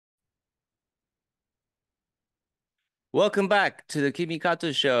Welcome back to the Kimi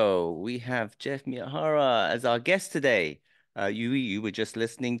Kato Show. We have Jeff Miyahara as our guest today. You were just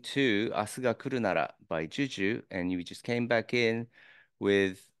listening to Asuga Kurunara by JUJU, and you just came back in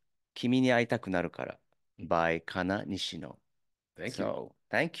with Kimi ni aitaku naru kara by Kana Nishino. Thank you. So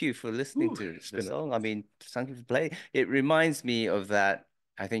thank you for listening Ooh, to it's the been song. I mean, thank you for playing. It reminds me of that.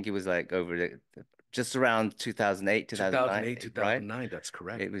 I think it was like just around 2008, 2009, 2008, right? 2009. That's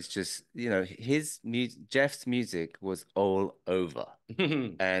correct. It was just, his music, Jeff's music was all over.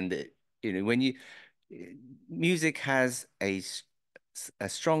 And, when music has a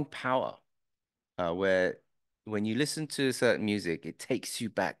strong power where when you listen to certain music, it takes you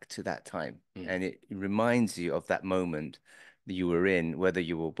back to that time Mm. and it reminds you of that moment that you were in, whether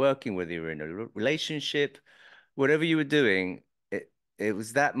you were working, whether you were in a relationship, whatever you were doing, it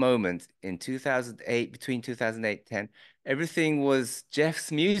was that moment in 2008, between 2008 and 10, everything was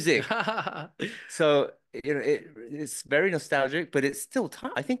Jeff's music. So, it's very nostalgic, but it's still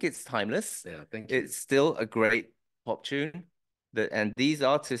time. I think it's timeless. Yeah, thank you. It's still a great pop tune and these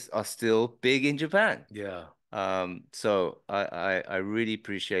artists are still big in Japan. Yeah. So I really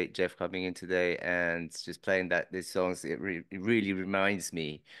appreciate Jeff coming in today and just playing these songs. It really reminds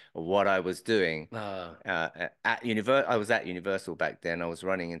me of what I was doing Uh, I was at Universal back then. I was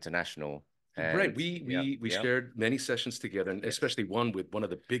running international, right. and We yeah, shared many sessions together, and yes, especially one with one of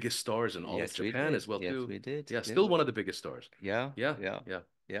the biggest stars in all of yes, we Japan did. as well, Yes, too. we did. Yeah, Yeah, still one of the biggest stars. yeah, Yeah, yeah, yeah.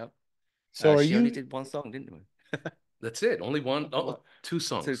 yeah. So are She only you did one song, didn't we? That's it. Only one, oh, What? two Two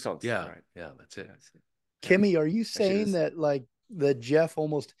songs. songs, Yeah, right? yeah, that's it. That's it. Yeah, Kimmy, are you and she saying was. that like the Jeff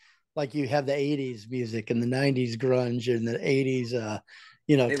almost like you have the 80s music and the 90s grunge and the 80s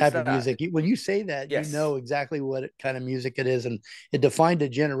It was type of that. music. When you say that, you Yes, know exactly what kind of music it is and it defined a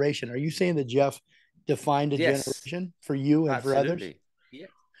generation. Are you saying that Jeff defined a yes, generation for you and for others? absolutely. Yeah,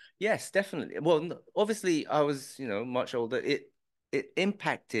 yes, definitely. Well, obviously, I was, much older. It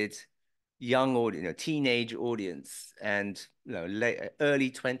impacted young audience, teenage audience, and late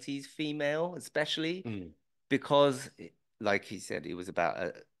early 20s female, especially Mm. because, like he said, it was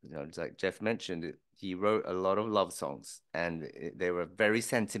about, like Jeff mentioned, he wrote a lot of love songs, and they were very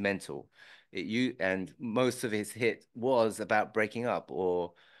sentimental. And most of his hit was about breaking up,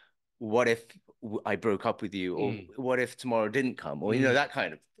 or what if I broke up with you, or Mm. what if tomorrow didn't come, or Mm. that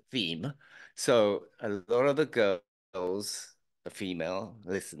kind of theme. So a lot of the girls, the female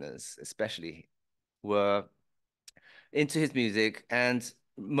listeners especially, were into his music, and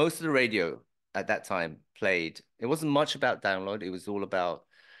most of the radio at that time played. It wasn't much about download, it was all about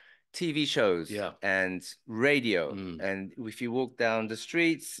TV shows Yeah. and radio. Mm. And if you walk down the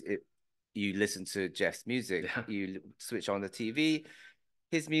streets, you listen to Jeff's music. Yeah. You switch on the TV.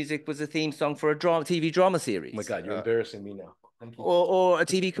 His music was a theme song for a TV drama Oh my series, God, you're embarrassing me now. Thank you. or a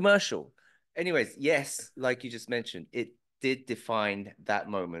TV commercial. Anyways, yes, like you just mentioned, it did define that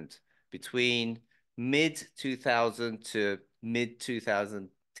moment between mid 2000 to mid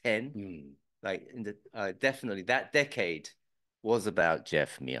 2010. Mm. Like in the definitely that decade was about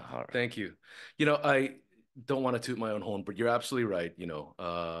Jeff Miyahara. Thank you. I don't want to toot my own horn, but you're absolutely right.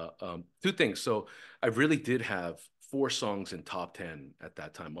 Two things. So I really did have four songs in top 10 at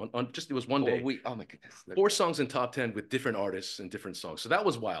that time. On just it was one Or day. we, oh my goodness, look Four at that. songs in top 10 with different artists and different songs. So that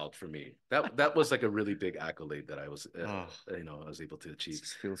was wild for me. That was like a really big accolade that I was Oh, I was able to it achieve.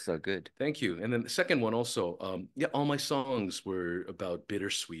 just feels so good. Thank you. And then the second one also, yeah, all my songs were about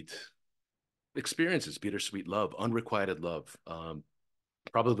bittersweet experiences, bittersweet love, unrequited love.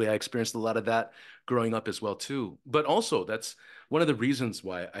 Probably I experienced a lot of that growing up as well too. But also that's one of the reasons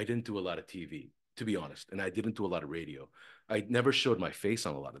why I didn't do a lot of TV, to be honest, and I didn't do a lot of radio. I never showed my face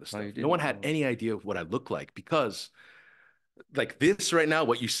on a lot of the Oh, stuff. you No one didn't? had Oh. any idea of what I looked like because like this right now,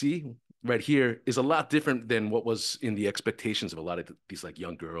 what you see right here is a lot different than what was in the expectations of a lot of these like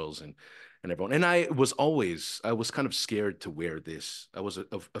young girls and everyone. And I was kind of scared to wear this. I was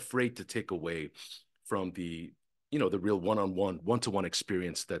afraid to take away from the real one-on-one, one-to-one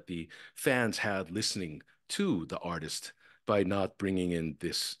experience that the fans had listening to the artist by not bringing in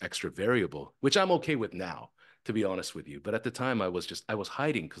this extra variable, which I'm okay with now, to be honest with you. But at the time, I was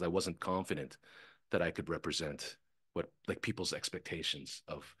hiding because I wasn't confident that I could represent what like people's expectations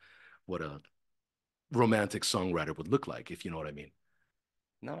of what a romantic songwriter would look like, if you know what I mean.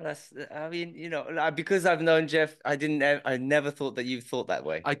 No, I mean, because I've known Jeff, I never thought that you thought that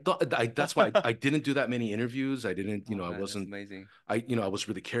way. That's why I didn't do that many interviews. I didn't, Oh I man, that's wasn't, amazing. I was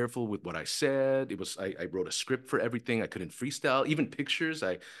really careful with what I said. I wrote a script for everything. I couldn't freestyle, even pictures.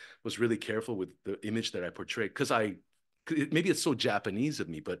 I was really careful with the image that I portrayed because maybe it's so Japanese of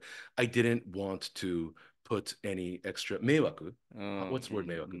me, but I didn't want to put any extra meiwaku. Oh, What's the word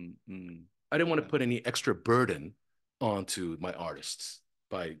meiwaku? mm. I didn't want to Yeah. put any extra burden onto my artists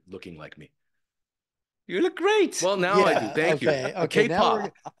by looking like me. You look great. Well, now I do. Yeah. Thank you. Okay. Okay. Now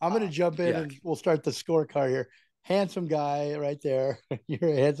K-pop. I'm going to jump in Yeah. and we'll start the scorecard here. Handsome guy right there. You're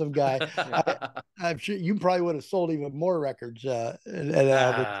a handsome guy. I'm sure you probably would have sold even more records and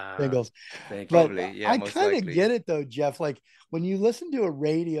albums, singles. Thank you. But Probably, yeah, I most kind of likely. get it though, Jeff. Like when you listen to a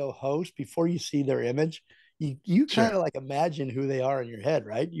radio host before you see their image, you kind Sure. of like imagine who they are in your head,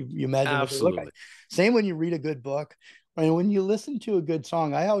 right? You imagine what they look like. Absolutely. Same when you read a good book. And when you listen to a good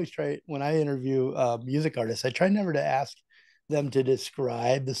song, I always try when I interview music artists, I try never to ask them to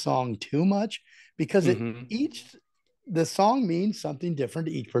describe the song too much because Hmm. the song means something different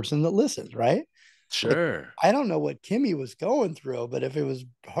to each person that listens, right? Like Sure. I don't know what KIMI was going through, but if it was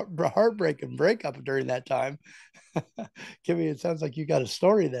heartbreak and breakup during that time, KIMI, it sounds like you got a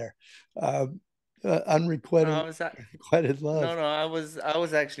story there. Um, No, I unrequited, was at, unrequited love. no, I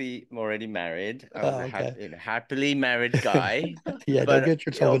was actually already married. I was Oh, a okay. happily married guy, Yeah, don't but get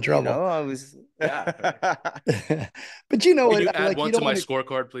yourself in trouble. I was. Yeah. But you know Can what? you add Like you one to don't my want to.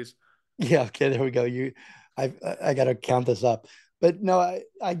 scorecard, please? Yeah. Okay. There we go. I got to count this up. But no,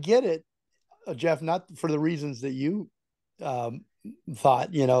 I get it, Jeff. Not for the reasons that you um,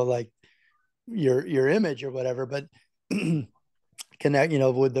 thought. Like your image or whatever, but connect.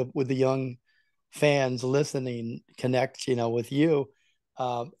 With the young fans listening, connect. With you.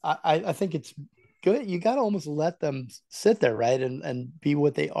 I think it's good. You got to almost let them sit there, right, and be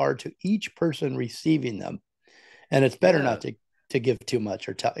what they are to each person receiving them. And it's better not Yeah. to give too much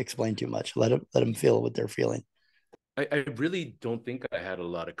or explain too much. Let them feel what they're feeling. I really don't think I had a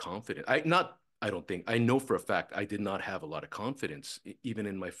lot of confidence. I don't think, I know for a fact I did not have a lot of confidence, even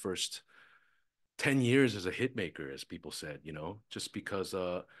in my first 10 years as a hit maker, as people said, just because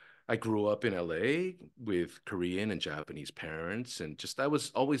I grew up in LA with Korean and Japanese parents. And just, I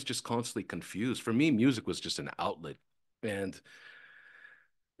was always just constantly confused. For me, music was just an outlet. And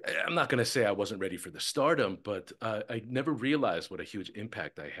I'm not going to say I wasn't ready for the stardom, but I never realized what a huge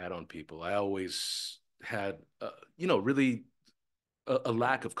impact I had on people. I always had, really a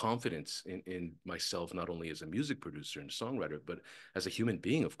lack of confidence in myself, not only as a music producer and songwriter, but as a human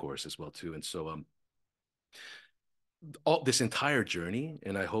being, of course, as well too. And so, all this entire journey,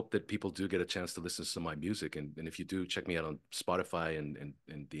 and I hope that people do get a chance to listen to some of my music. And if you do, check me out on Spotify and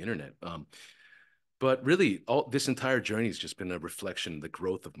the internet. But really, all this entire journey has just been a reflection of the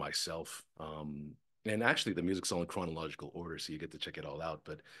growth of myself. And actually, the music's all in chronological order, so you get to check it all out.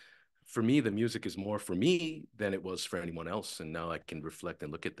 But for me, the music is more for me than it was for anyone else. And now I can reflect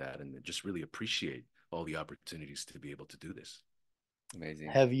and look at that and just really appreciate all the opportunities to be able to do this. Amazing.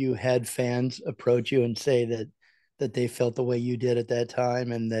 Have you had fans approach you and say that they felt the way you did at that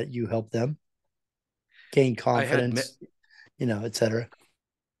time and that you helped them gain I had met, confidence, etc.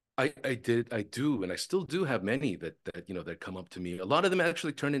 I do, and I still do have many that come up to me. A lot of them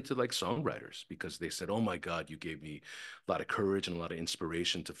actually turn into like songwriters because they said, "Oh my God, you gave me a lot of courage and a lot of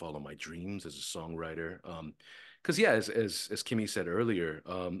inspiration to follow my dreams as a songwriter." Because yeah, as Kimmy said earlier,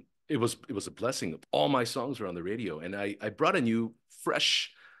 it was a blessing. All my songs were on the radio, and I brought a new,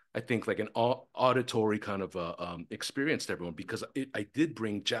 fresh, I think like an auditory kind of experience to everyone because I did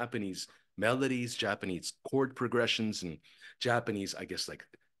bring Japanese melodies, Japanese chord progressions, and Japanese, I guess, like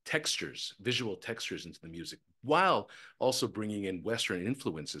textures, visual textures into the music, while also bringing in Western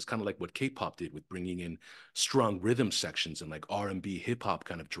influences, kind of like what K-pop did with bringing in strong rhythm sections and like R&B, hip hop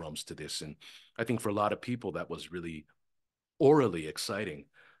kind of drums to this. And I think for a lot of people, that was really orally exciting.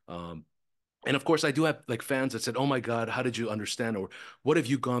 Um, and of course, I do have like fans that said, "Oh my God, how did you understand?" Or "What have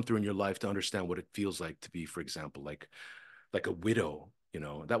you gone through in your life to understand what it feels like to be, for example, like a widow?"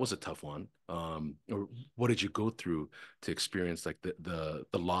 That was a tough one. Or what did you go through to experience like the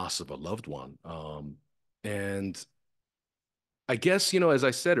loss of a loved one? And I guess, as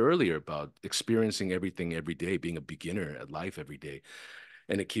I said earlier about experiencing everything every day, being a beginner at life every day,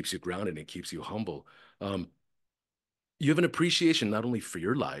 and it keeps you grounded, and it keeps you humble. Um, you have an appreciation not only for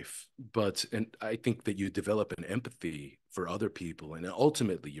your life, but and I think that you develop an empathy for other people and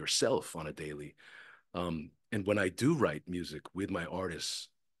ultimately yourself on a daily. And when I do write music with my artists,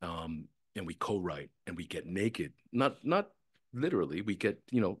 and we co-write and we get naked, not literally, we get,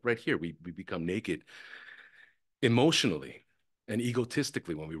 right here, we become naked emotionally and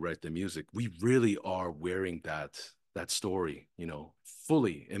egotistically when we write the music. We really are wearing that story,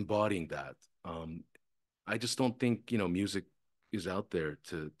 fully embodying that. I just don't think, music is out there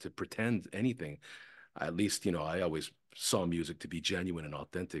to pretend anything. At least, I always saw music to be genuine and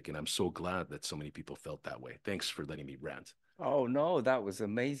authentic, and I'm so glad that so many people felt that way. Thanks for letting me rant. Oh no, that was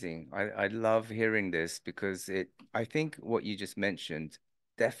amazing. I love hearing this because I think what you just mentioned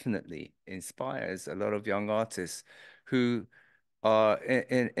definitely inspires a lot of young artists who are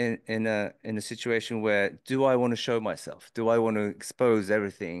in a situation where, do I want to show myself? Do I want to expose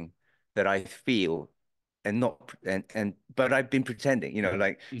everything that I feel and not and but I've been pretending,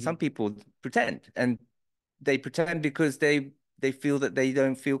 like some people pretend, and they pretend because they feel that they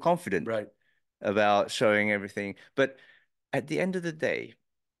don't feel confident Right. about showing everything. But at the end of the day,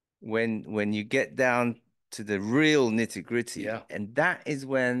 when you get down to the real nitty-gritty, Yeah. and that is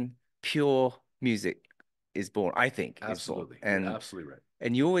when pure music is born, I think, is born. Absolutely. You're absolutely right.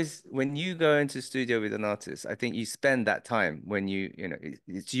 And you always, when you go into the studio with an artist, I think you spend that time when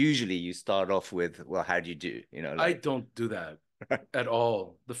it's usually you start off with, well, how do you do? I don't do that at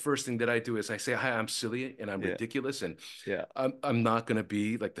all. The first thing that I do is I say, hi, I'm silly and I'm Yeah. ridiculous. And Yeah. I'm not going to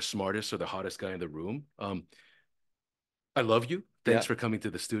be like the smartest or the hottest guy in the room. I love you. Thanks Yeah. for coming to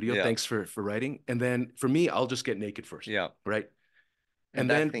the studio. Yeah. Thanks for writing. And then for me, I'll just get naked first. Yeah. Right. And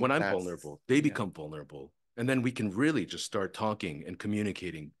And I then think when I'm that's, vulnerable, they become vulnerable. And then we can really just start talking and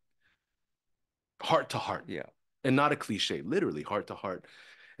communicating heart to heart. Yeah. And not a cliche, literally heart to heart.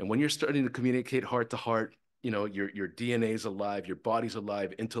 And when you're starting to communicate heart to heart, your DNA is alive, your body's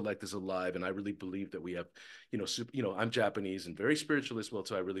alive, intellect is alive. And I really believe that we have, I'm Japanese and very spiritual as well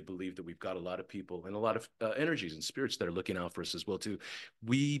too. I really believe that we've got a lot of people and a lot of energies and spirits that are looking out for us as well too.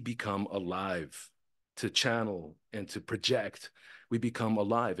 We become alive to channel and to project. We become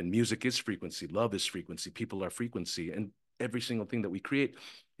alive, and music is frequency, love is frequency, people are frequency, and every single thing that we create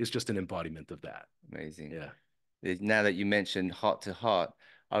is just an embodiment of that. Amazing. Yeah. Now that you mentioned Heart to Heart,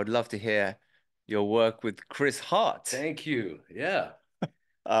 I would love to hear your work with Chris Hart. Thank you. Yeah.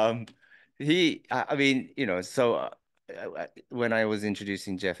 I mean, when I was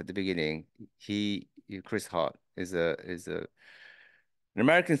introducing Jeff at the beginning, Chris Hart is an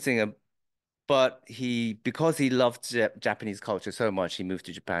American singer, but because he loved Japanese culture so much, he moved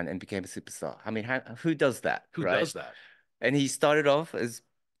to Japan and became a superstar. I mean, who does that, Who right? does that? And he started off as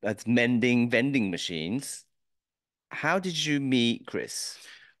mending vending machines. How did you meet Chris?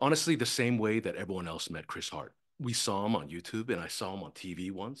 Honestly, the same way that everyone else met Chris Hart. We saw him on YouTube and I saw him on TV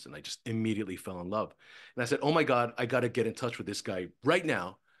once, and I just immediately fell in love. And I said, oh my God, I got to get in touch with this guy right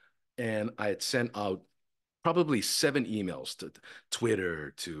now. And I had sent out probably 7 emails to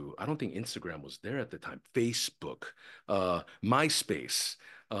Twitter, to, I don't think Instagram was there at the time, Facebook, MySpace,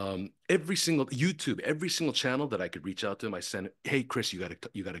 every single YouTube, every single channel that I could reach out to him. I sent, hey Chris, you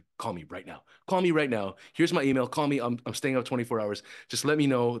gotta call me right now. Call me right now. Here's my email. Call me. I'm staying up 24 hours. Just let me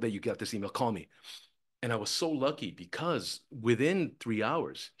know that you got this email. Call me. And I was so lucky because within 3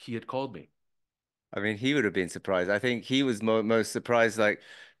 hours he had called me. I mean, he would have been surprised. I think he was most surprised, like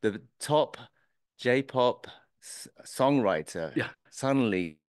the top J-pop songwriter Yeah.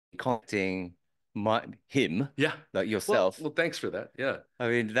 suddenly contacting him, Yeah. like yourself. Well, thanks for that. Yeah. I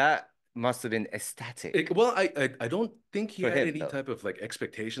mean, that must have been ecstatic Well, I don't think he for had him, any though. type of like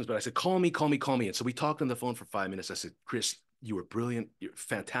expectations, but I said, call me, call me, call me. And so we talked on the phone for 5 minutes. I said, Chris, you were brilliant. You're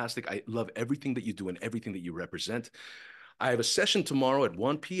fantastic. I love everything that you do and everything that you represent. I have a session tomorrow at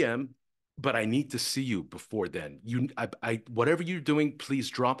 1 p.m., but I need to see you before then. Whatever you're doing, please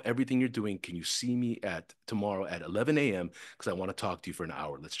drop everything you're doing. Can you see me tomorrow at 11 a.m.? Because I want to talk to you for an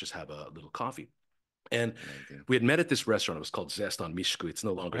hour. Let's just have a little coffee. And Amazing. we had met at this restaurant. It was called Zest on Mishku. It's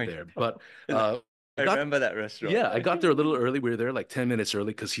no longer there, but I remember that restaurant. yeah, I got there a little early. We were there like 10 minutes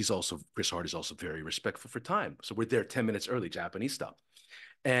early because Chris Hart is also very respectful for time. So we're there 10 minutes early, Japanese style.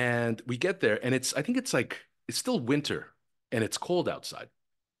 And we get there, and I think it's still winter and it's cold outside.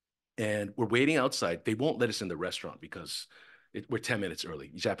 And we're waiting outside. They won't let us in the restaurant because we're 10 minutes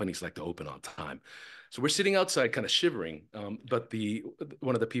early. Japanese like to open on time. So we're sitting outside kind of shivering. But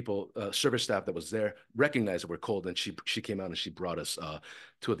one of the people, service staff that was there, recognized that we're cold. And she came out and she brought us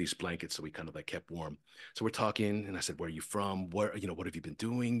 2 of these blankets. So we kind of like kept warm. So we're talking, and I said, where are you from? What have you been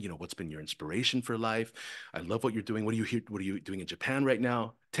doing? What's been your inspiration for life? I love what you're doing. What are you doing in Japan right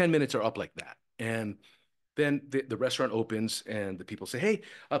now? 10 minutes are up like that. And then the restaurant opens and the people say, hey,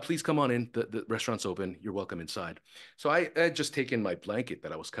 please come on in. The restaurant's open. You're welcome inside. So I had just taken my blanket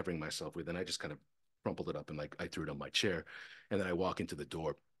that I was covering myself with, and I just kind of crumpled it up and like I threw it on my chair. And then I walk into the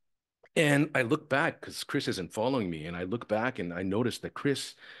door. And I look back because Chris isn't following me. And I look back and I notice that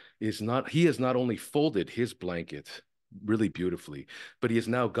he has not only folded his blanket really beautifully, but he has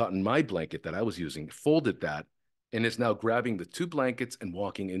now gotten my blanket that I was using, folded that, and is now grabbing the 2 blankets and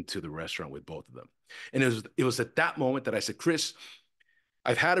walking into the restaurant with both of them. And it was at that moment that I said, Chris,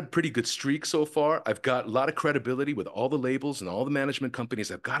 I've had a pretty good streak so far. I've got a lot of credibility with all the labels and all the management companies.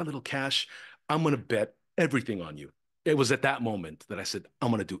 I've got a little cash. I'm going to bet everything on you. It was at that moment that I said, I'm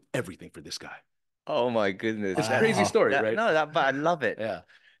going to do everything for this guy. Oh my goodness. It's a crazy story, right? But I love it. Yeah.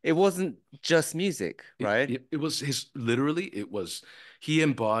 It wasn't just music, right? It was his, literally, it was, he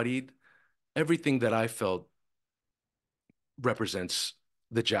embodied everything that I felt represents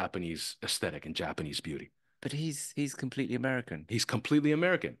the Japanese aesthetic and Japanese beauty. But he's completely American. He's completely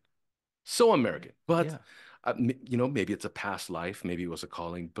American. So American. But, Yeah. you know, maybe it's a past life, maybe it was a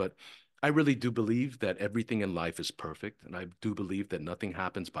calling, but I really do believe that everything in life is perfect. And I do believe that nothing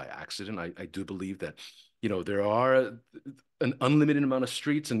happens by accident. I do believe that, you know, there are an unlimited amount of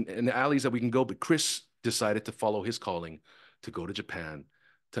streets and alleys that we can go, but Chris decided to follow his calling to go to Japan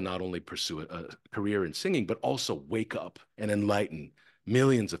to not only pursue a career in singing, but also wake up and enlighten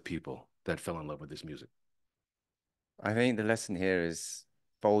millions of people that fell in love with his music. I think the lesson here is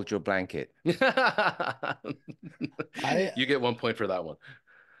fold your blanket. You get 1 point for that one.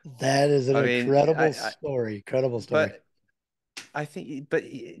 That is an incredible story. Incredible story. But I think, but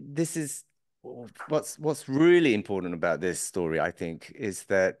this is what's really important about this story, I think, is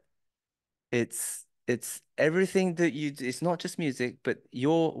that it's everything that you do. It's not just music, but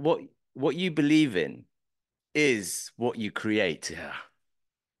what you believe in is what you create. Yeah.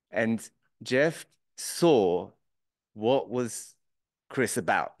 And Jeff saw what was Chris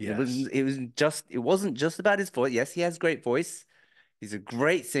about. Yes. It wasn't just about his voice. Yes, he has great voice. He's a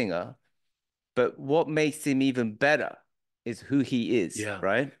great singer, but what makes him even better is who he is. Yeah.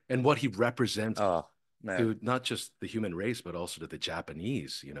 Right. And what he represents Oh, man. to not just the human race, but also to the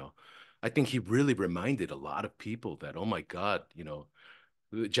Japanese, you know. I think he really reminded a lot of people that, oh my God, you know,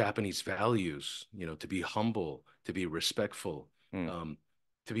 the Japanese values, you know, to be humble, to be respectful,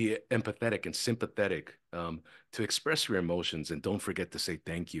 to be empathetic and sympathetic, to express your emotions, and don't forget to say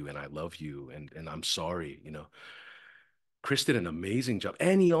thank you and I love you and I'm sorry, you know. Chris did an amazing job,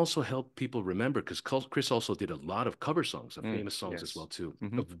 and he also helped people remember, because Chris also did a lot of cover songs of famous songs as well too,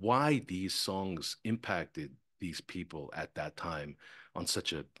 of why these songs impacted these people at that time on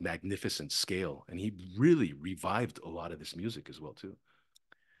such a magnificent scale, and he really revived a lot of this music as well too.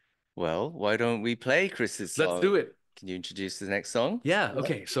 Well, why don't we play Chris's song? Let's do it. Can you introduce the next song? Yeah.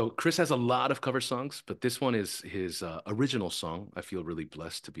 Okay. So Chris has a lot of cover songs, but this one is his original song. I feel really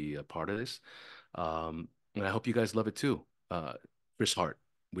blessed to be a part of this, and I hope you guys love it too. Chris Hart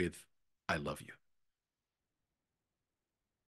with "I Love You."